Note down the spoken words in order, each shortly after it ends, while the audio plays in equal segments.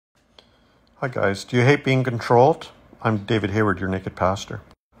Hi guys, do you hate being controlled? I'm David Hayward, your Naked Pastor.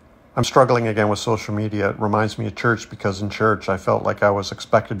 I'm struggling again with social media. It reminds me of church because in church I felt like I was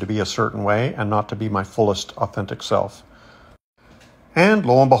expected to be a certain way and not to be my fullest authentic self. And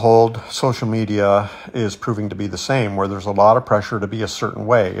lo and behold, social media is proving to be the same, where there's a lot of pressure to be a certain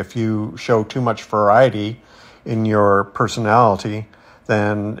way. If you show too much variety in your personality,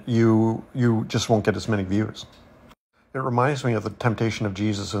 then you just won't get as many views. It reminds me of the temptation of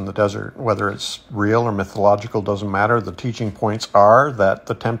Jesus in the desert. Whether it's real or mythological doesn't matter. The teaching points are that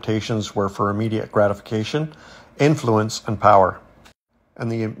the temptations were for immediate gratification, influence, and power.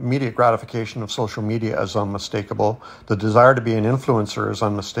 And the immediate gratification of social media is unmistakable. The desire to be an influencer is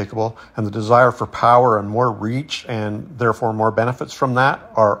unmistakable. And the desire for power and more reach and therefore more benefits from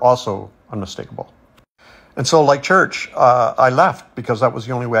that are also unmistakable. And so like church, I left because that was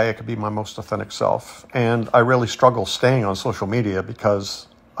the only way I could be my most authentic self. And I really struggle staying on social media because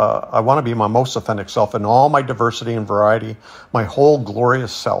I want to be my most authentic self in all my diversity and variety, my whole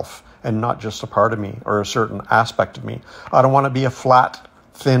glorious self, and not just a part of me or a certain aspect of me. I don't want to be a flat,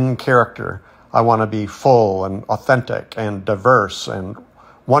 thin character. I want to be full and authentic and diverse and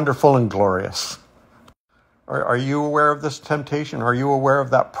wonderful and glorious. Are you aware of this temptation? Are you aware of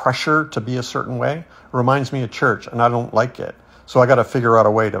that pressure to be a certain way? It reminds me of church, and I don't like it. So I got to figure out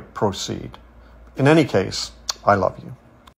a way to proceed. In any case, I love you.